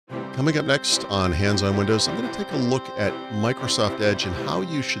Coming up next on Hands on Windows, I'm going to take a look at Microsoft Edge and how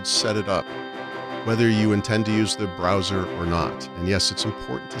you should set it up, whether you intend to use the browser or not. And yes, it's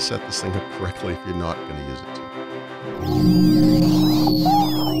important to set this thing up correctly if you're not going to use it too.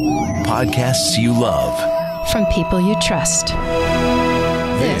 Podcasts you love. From people you trust.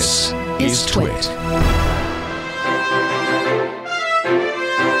 This is TWiT.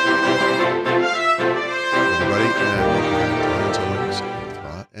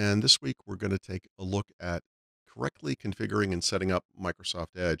 And this week, we're going to take a look at correctly configuring and setting up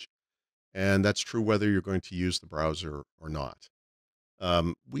Microsoft Edge. And that's true whether you're going to use the browser or not.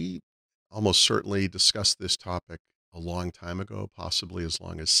 We almost certainly discussed this topic a long time ago, possibly as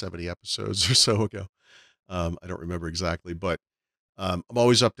long as 70 episodes or so ago. I don't remember exactly, but I'm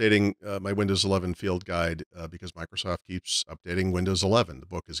always updating my Windows 11 field guide because Microsoft keeps updating Windows 11. The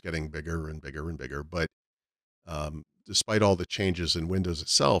book is getting bigger and bigger and bigger, but despite all the changes in Windows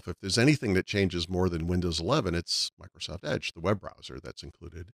itself, if there's anything that changes more than Windows 11, it's Microsoft Edge, the web browser that's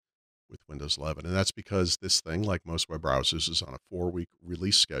included with Windows 11. And that's because this thing, like most web browsers, is on a 4-week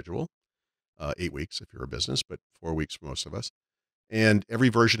release schedule, 8 weeks if you're a business, but 4 weeks for most of us. And every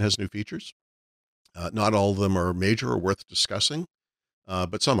version has new features. Not all of them are major or worth discussing,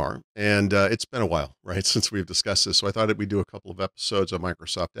 but some are. And it's been a while, right, since we've discussed this. So I thought we'd do a couple of episodes on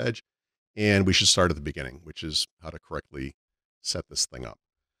Microsoft Edge. And we should start at the beginning, which is how to correctly set this thing up.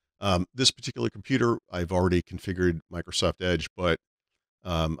 This particular computer, I've already configured Microsoft Edge, but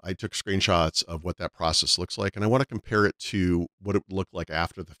I took screenshots of what that process looks like. And I want to compare it to what it would look like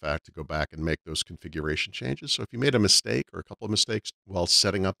after the fact to go back and make those configuration changes. So if you made a mistake or a couple of mistakes while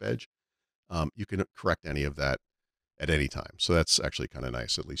setting up Edge, you can correct any of that at any time. So that's actually kind of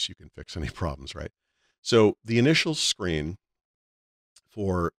nice. At least you can fix any problems, right? So the initial screen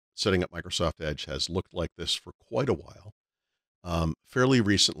for setting up Microsoft Edge has looked like this for quite a while. Fairly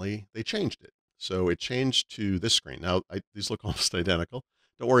recently, they changed it. So it changed to this screen. Now, these look almost identical.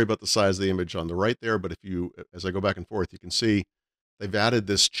 Don't worry about the size of the image on the right there, but if you, as I go back and forth, you can see they've added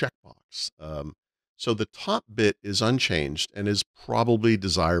this checkbox. So the top bit is unchanged and is probably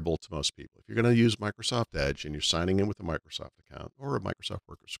desirable to most people. If you're going to use Microsoft Edge and you're signing in with a Microsoft account or a Microsoft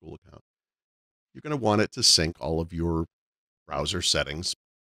Work or School account, you're going to want it to sync all of your browser settings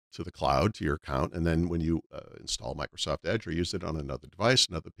to the cloud, to your account. And then when you install Microsoft Edge or use it on another device,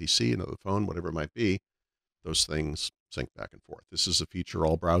 another PC, another phone, whatever it might be, those things sync back and forth. This is a feature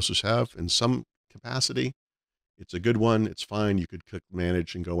all browsers have in some capacity. It's a good one. It's fine. You could click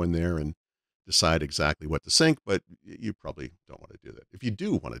manage and go in there and decide exactly what to sync, but you probably don't want to do that. If you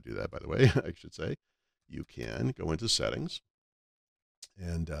do want to do that, by the way, I should say, you can go into settings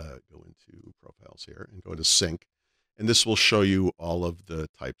and go into profiles here and go into sync. And this will show you all of the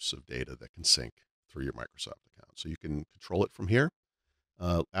types of data that can sync through your Microsoft account. So you can control it from here.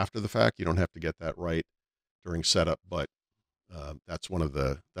 After the fact, you don't have to get that right during setup, but that's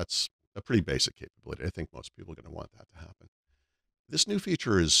a pretty basic capability. I think most people are going to want that to happen. This new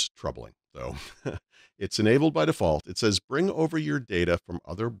feature is troubling, though. It's enabled by default. It says, bring over your data from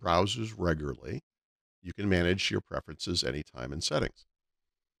other browsers regularly. You can manage your preferences anytime in settings.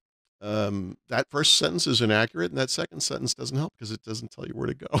 That first sentence is inaccurate, and that second sentence doesn't help because it doesn't tell you where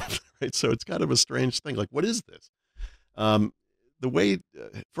to go, right? So it's kind of a strange thing. Like, what is this? The way,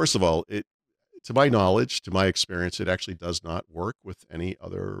 first of all, to my knowledge, to my experience, it actually does not work with any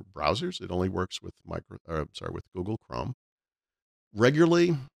other browsers. It only works with with Google Chrome.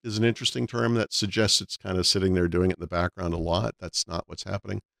 Regularly is an interesting term that suggests it's kind of sitting there doing it in the background a lot. That's not what's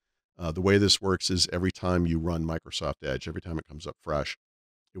happening. The way this works is every time you run Microsoft Edge, every time it comes up fresh,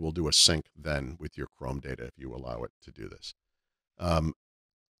 it will do a sync then with your Chrome data if you allow it to do this.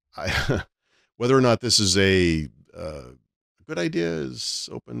 Whether or not this is a good idea is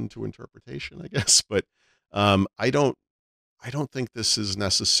open to interpretation, I guess. But I don't think this is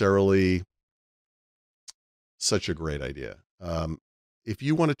necessarily such a great idea. If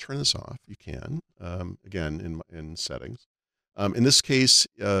you want to turn this off, you can. Again, in settings. In this case,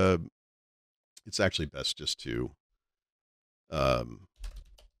 it's actually best just to probably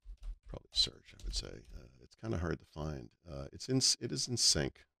search, I would say. It's kind of hard to find. It is in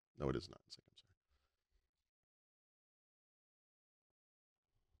sync. No, it is not in sync. I'm sorry.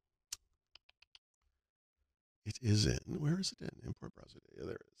 It is in, where is it in? Import browser data.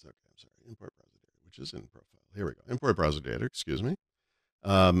 There it is. Okay, I'm sorry. Import browser data, which is in profile. Here we go. Import browser data, excuse me.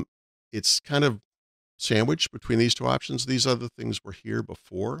 It's kind of sandwiched between these two options. These other things were here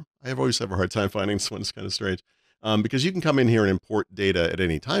before. I always have a hard time finding this one. It's kind of strange. Because you can come in here and import data at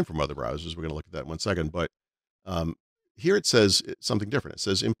any time from other browsers. We're going to look at that in 1 second. But here it says something different. It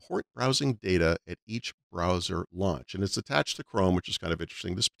says import browsing data at each browser launch, and it's attached to Chrome, which is kind of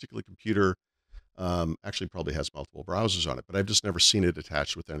interesting. This particular computer actually probably has multiple browsers on it, but I've just never seen it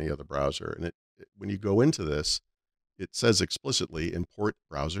attached with any other browser. And when you go into this, it says explicitly import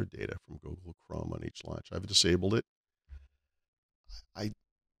browser data from Google Chrome on each launch. I've disabled it. I,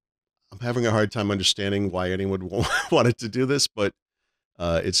 I'm having a hard time understanding why anyone would want it to do this, but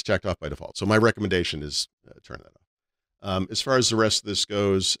it's checked off by default. So my recommendation is turn that off. As far as the rest of this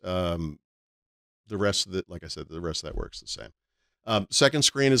goes, the rest of it, like I said, the rest of that works the same. Second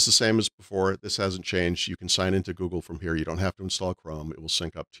screen is the same as before. This hasn't changed. You can sign into Google from here. You don't have to install Chrome. It will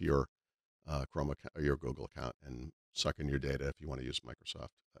sync up to your Chrome account or your Google account and suck in your data. If you want to use Microsoft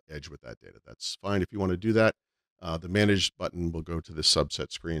Edge with that data, that's fine. If you want to do that, the Manage button will go to this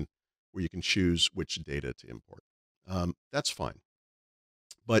subset screen where you can choose which data to import. That's fine.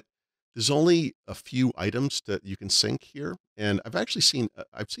 But there's only a few items that you can sync here. And I've actually seen,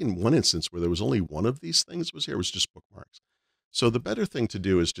 I've seen one instance where there was only one of these things was here. It was just bookmarks. So the better thing to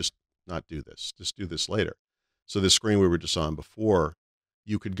do is just not do this. Just do this later. So the screen we were just on before,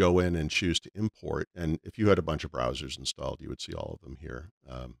 you could go in and choose to import. And if you had a bunch of browsers installed, you would see all of them here.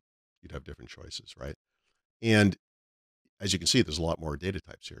 You'd have different choices, right? And as you can see, there's a lot more data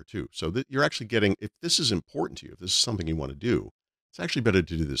types here too. So that you're actually getting, if this is important to you, if this is something you want to do, it's actually better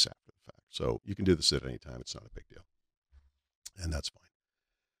to do this after the fact. So you can do this at any time. It's not a big deal. And that's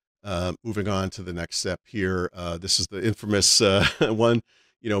fine. Moving on to the next step here. This is the infamous one,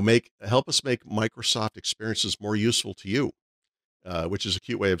 help us make Microsoft experiences more useful to you, which is a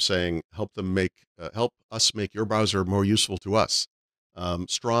cute way of saying help us make your browser more useful to us.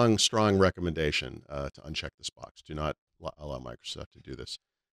 Strong recommendation to uncheck this box. Do not allow Microsoft to do this.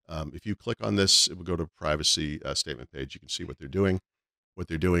 If you click on this, it will go to a privacy statement page. You can see what they're doing. What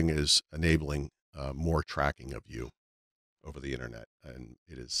they're doing is enabling more tracking of you over the internet, and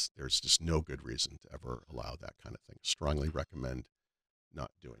there's just no good reason to ever allow that kind of thing. Strongly recommend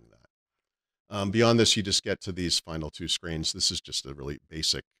not doing that. Beyond this, you just get to these final two screens. This is just a really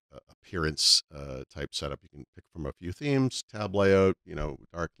basic appearance type setup. You can pick from a few themes, tab layout,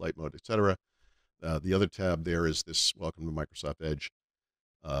 dark, light mode, etc. The other tab there is this Welcome to Microsoft Edge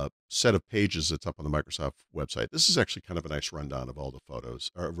set of pages that's up on the Microsoft website. This is actually kind of a nice rundown of all the photos,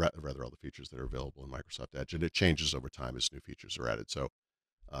 or rather all the features that are available in Microsoft Edge, and it changes over time as new features are added. So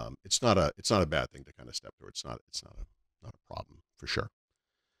it's not a bad thing to kind of step through. It's not a problem for sure.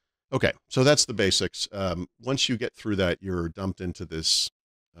 Okay, so that's the basics. Once you get through that, you're dumped into this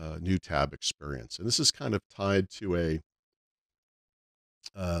new tab experience, and this is kind of tied to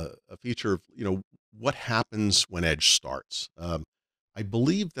a feature of what happens when Edge starts. I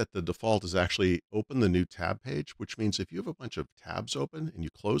believe that the default is actually open the new tab page, which means if you have a bunch of tabs open and you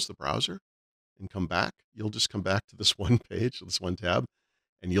close the browser and come back, you'll just come back to this one page, this one tab,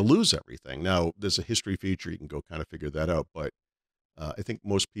 and you'll lose everything. Now, there's a history feature. You can go kind of figure that out, but I think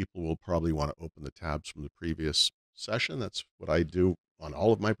most people will probably want to open the tabs from the previous session. That's what I do on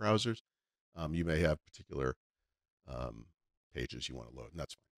all of my browsers. You may have particular pages you want to load, and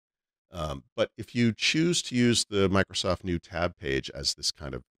that's fine. But if you choose to use the Microsoft new tab page as this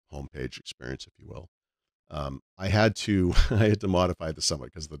kind of homepage experience, if you will, I had to modify this somewhat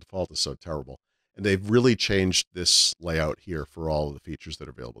because the default is so terrible. And they've really changed this layout here for all of the features that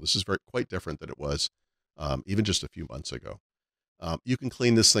are available. This is quite different than it was even just a few months ago. You can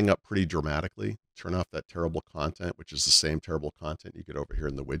clean this thing up pretty dramatically. Turn off that terrible content, which is the same terrible content you get over here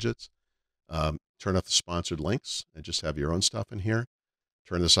in the widgets. Turn off the sponsored links and just have your own stuff in here.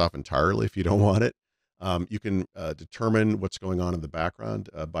 Turn this off entirely if you don't want it. You can determine what's going on in the background.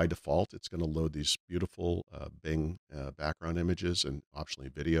 By default, it's going to load these beautiful Bing background images and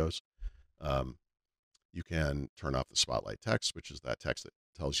optionally videos. You can turn off the spotlight text, which is that text that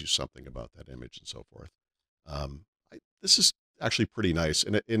tells you something about that image and so forth. This is actually pretty nice.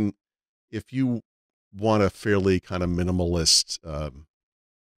 And if you want a fairly kind of minimalist,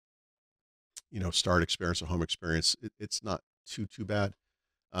 start experience or home experience, it's not too bad.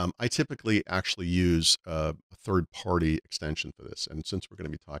 I typically actually use a third-party extension for this. And since we're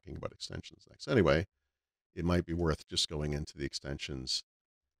going to be talking about extensions next anyway, it might be worth just going into the extensions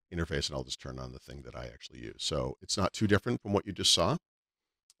interface, and I'll just turn on the thing that I actually use. So it's not too different from what you just saw.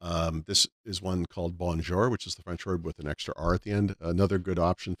 This is one called Bonjour, which is the French word with an extra R at the end. Another good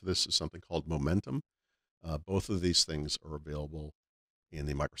option for this is something called Momentum. Both of these things are available in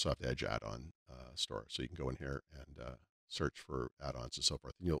the Microsoft Edge add-on store. So you can go in here and search for add-ons and so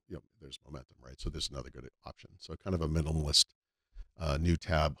forth. And there's Momentum, right? So there's another good option. So kind of a minimalist new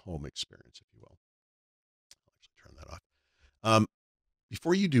tab home experience, if you will. I'll actually turn that off.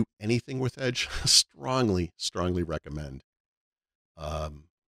 before you do anything with Edge, strongly, strongly recommend um,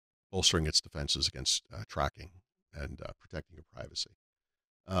 bolstering its defenses against tracking and protecting your privacy.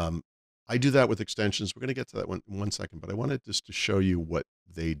 Um, I do that with extensions. We're going to get to that one in 1 second, but I wanted just to show you what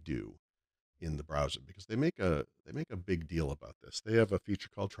they do in the browser because they make a big deal about this. They have a feature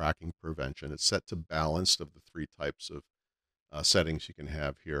called tracking prevention. It's set to balanced of the three types of settings you can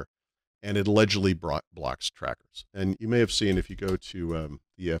have here, and it allegedly blocks trackers. And you may have seen if you go to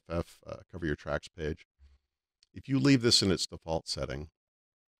the EFF Cover Your Tracks page, if you leave this in its default setting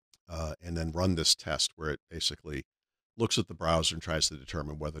and then run this test where it basically looks at the browser and tries to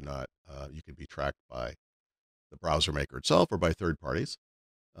determine whether or not you can be tracked by the browser maker itself or by third parties,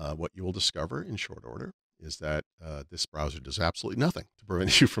 what you will discover in short order is that this browser does absolutely nothing to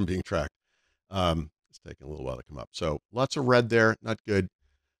prevent you from being tracked. It's taking a little while to come up. So lots of red there, not good.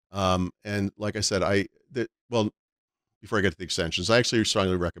 And like I said, well, before I get to the extensions, I actually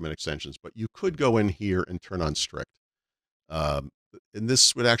strongly recommend extensions, but you could go in here and turn on strict. And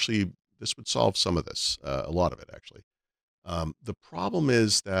this would solve some of this, a lot of it actually. The problem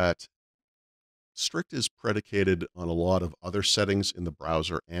is that strict is predicated on a lot of other settings in the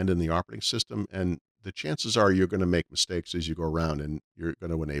browser and in the operating system, and the chances are you're going to make mistakes as you go around, and you're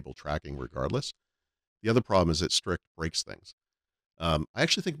going to enable tracking regardless. The other problem is that strict breaks things. I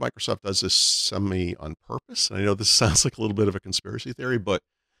actually think Microsoft does this semi on purpose. And I know this sounds like a little bit of a conspiracy theory, but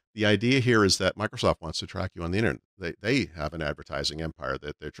the idea here is that Microsoft wants to track you on the internet. They have an advertising empire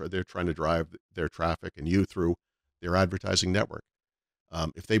that they're trying to drive their traffic and you through their advertising network.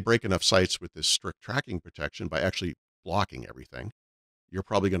 If they break enough sites with this strict tracking protection by actually blocking everything, you're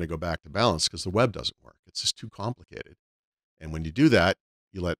probably going to go back to balance because the web doesn't work. It's just too complicated. And when you do that,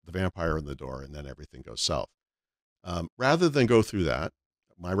 you let the vampire in the door and then everything goes south. Rather than go through that,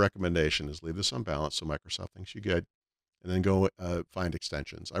 my recommendation is leave this on balance so Microsoft thinks you're good, and then go find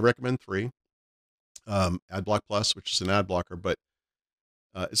extensions. I recommend 3. AdBlock Plus, which is an ad blocker, but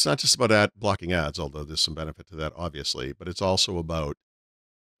it's not just about blocking ads, although there's some benefit to that, obviously, but it's also about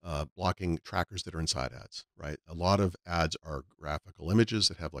blocking trackers that are inside ads, right? A lot of ads are graphical images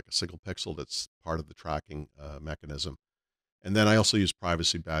that have like a single pixel that's part of the tracking mechanism. And then I also use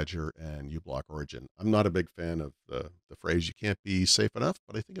Privacy Badger and uBlock Origin. I'm not a big fan of the phrase "you can't be safe enough,"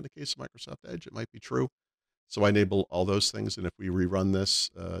 but I think in the case of Microsoft Edge, it might be true. So I enable all those things, and if we rerun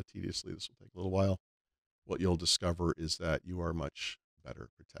this tediously, this will take a little while. What you'll discover is that you are much better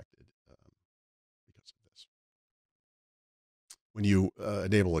protected because of this. When you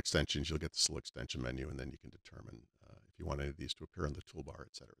enable extensions, you'll get this little extension menu, and then you can determine if you want any of these to appear on the toolbar,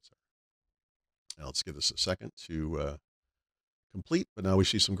 et cetera, et cetera. Now let's give this a second to complete, but now we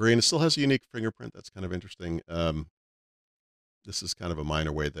see some green. It still has a unique fingerprint. That's kind of interesting. This is kind of a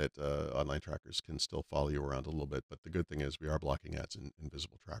minor way that online trackers can still follow you around a little bit, but the good thing is we are blocking ads in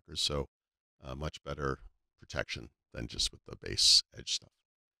invisible trackers, so much better protection than just with the base Edge stuff.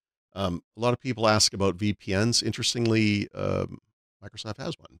 A lot of people ask about VPNs. Interestingly, Microsoft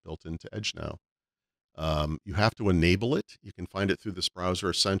has one built into Edge now. You have to enable it. You can find it through this Browser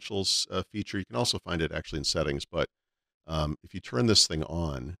Essentials feature. You can also find it actually in settings, but if you turn this thing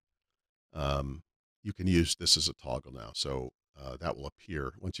on, you can use this as a toggle now. So that will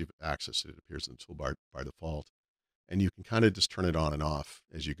appear, once you've accessed it, it appears in the toolbar by default. And you can kind of just turn it on and off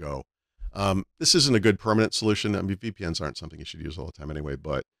as you go. This isn't a good permanent solution. I mean, VPNs aren't something you should use all the time anyway,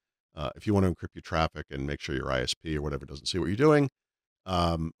 but if you want to encrypt your traffic and make sure your ISP or whatever doesn't see what you're doing,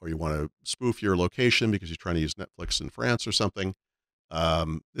 or you want to spoof your location because you're trying to use Netflix in France or something,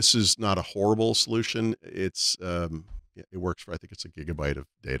 this is not a horrible solution. It works for, I think it's a gigabyte of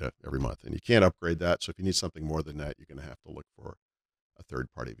data every month, and you can't upgrade that. So if you need something more than that, you're going to have to look for a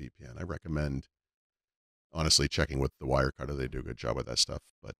third-party VPN. I recommend, honestly, checking with the Wirecutter. They do a good job with that stuff.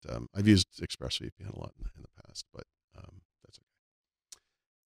 But I've used ExpressVPN a lot in the past, but that's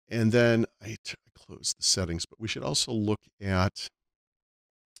okay. And then I close the settings, but we should also look at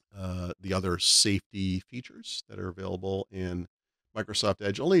the other safety features that are available in Microsoft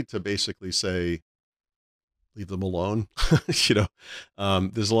Edge, only to basically say, leave them alone.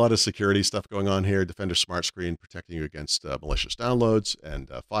 There's a lot of security stuff going on here. Defender Smart Screen protecting you against malicious downloads and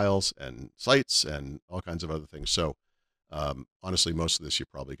files and sites and all kinds of other things. So honestly, most of this you're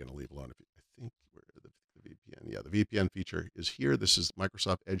probably going to leave alone. I think where the VPN, the VPN feature is here. This is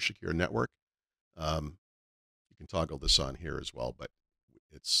Microsoft Edge Secure Network. You can toggle this on here as well, but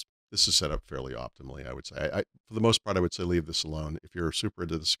this is set up fairly optimally, I would say. For the most part, I would say leave this alone. If you're super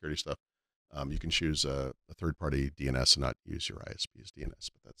into the security stuff, you can choose a third-party DNS and not use your ISP's DNS,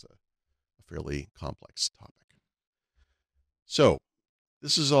 but that's a fairly complex topic. So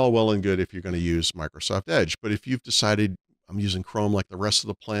this is all well and good if you're going to use Microsoft Edge, but if you've decided I'm using Chrome like the rest of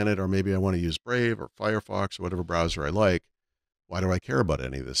the planet, or maybe I want to use Brave or Firefox or whatever browser I like. Why do I care about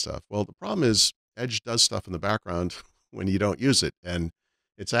any of this stuff? Well, the problem is Edge does stuff in the background when you don't use it. And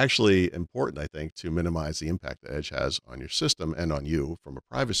it's actually important, I think, to minimize the impact that Edge has on your system and on you from a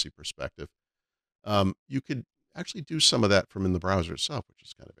privacy perspective. You could actually do some of that from in the browser itself, which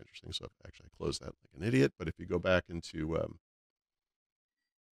is kind of interesting. So actually I closed that like an idiot. But if you go back into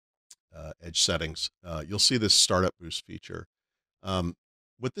Edge settings, you'll see this startup boost feature.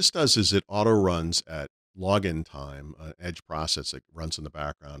 What this does is it auto runs at login time, an Edge process that runs in the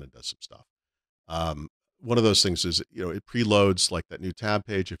background and does some stuff. One of those things is, it preloads like that new tab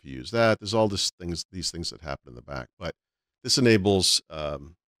page. If you use that, there's all these things that happen in the back, but this enables,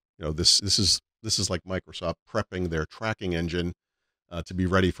 this is like Microsoft prepping their tracking engine to be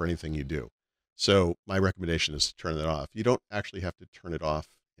ready for anything you do. So my recommendation is to turn that off. You don't actually have to turn it off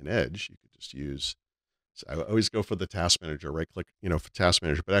in Edge. You could just use, so I always go for the task manager, right click, for task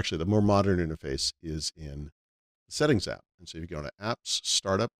manager, but actually the more modern interface is in the settings app. And so if you go to apps,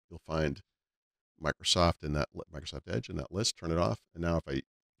 startup, you'll find Microsoft in that Microsoft Edge in that list, turn it off. And now if I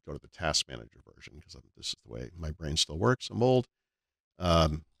go to the task manager version, because this is the way my brain still works, I'm old,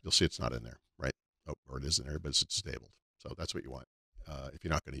 you'll see it's not in there, right? Oh, or it is in there, but it's disabled. So that's what you want if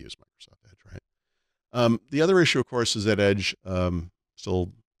you're not going to use Microsoft Edge, right? The other issue, of course, is that Edge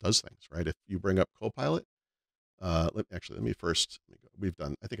still does things, right? If you bring up Copilot, let me first,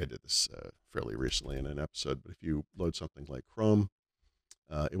 I think I did this fairly recently in an episode, but if you load something like Chrome,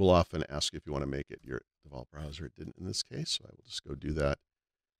 it will often ask you if you want to make it your default browser. It didn't in this case, so I will just go do that.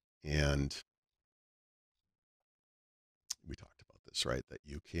 And we talked about this, right? That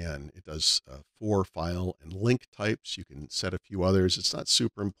it does 4 file and link types. You can set a few others. It's not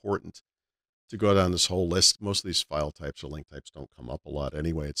super important to go down this whole list. Most of these file types or link types don't come up a lot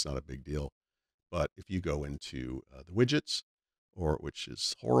anyway. It's not a big deal. But if you go into the widgets, which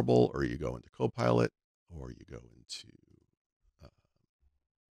is horrible, or you go into Copilot, or you go into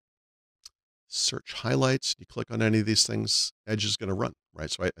search highlights, you click on any of these things, Edge is going to run,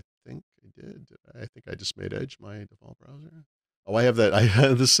 right? So I think I did. I think I just made Edge my default browser. Oh, I have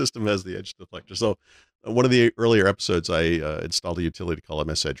that. This system has the Edge deflector. So one of the earlier episodes, I installed a utility called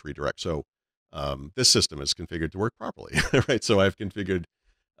MS Edge Redirect. So this system is configured to work properly, right? So I've configured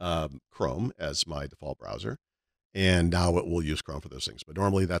Chrome as my default browser, and now it will use Chrome for those things. But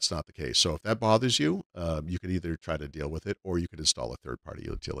normally that's not the case. So if that bothers you, you could either try to deal with it, or you could install a third-party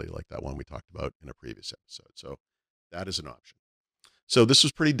utility like that one we talked about in a previous episode. So that is an option. So this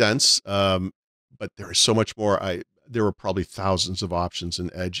was pretty dense, but there is so much more. There are probably thousands of options in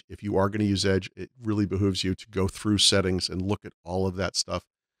Edge. If you are going to use Edge, it really behooves you to go through settings and look at all of that stuff.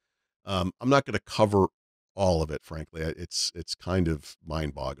 I'm not going to cover all of it, frankly. It's kind of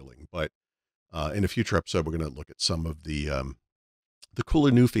mind-boggling, but in a future episode, we're going to look at some of the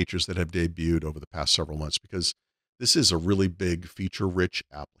cooler new features that have debuted over the past several months, because this is a really big feature-rich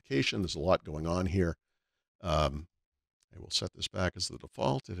application. There's a lot going on here. I will set this back as the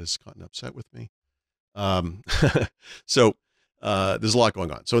default. It has gotten upset with me. So there's a lot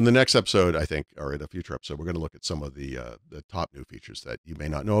going on. So in the next episode, I think, or in a future episode, we're going to look at some of the top new features that you may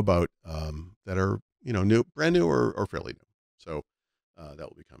not know about that are new, brand new, or fairly new. So that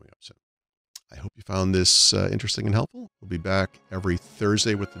will be coming up soon. I hope you found this interesting and helpful. We'll be back every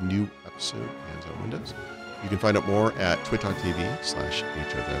Thursday with a new episode, Hands on Windows. You can find out more at twit.tv/HOW.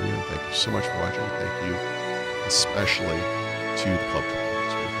 And thank you so much for watching. Thank you especially to the Club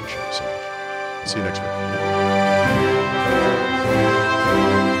Companies. We appreciate it so much. See you next week.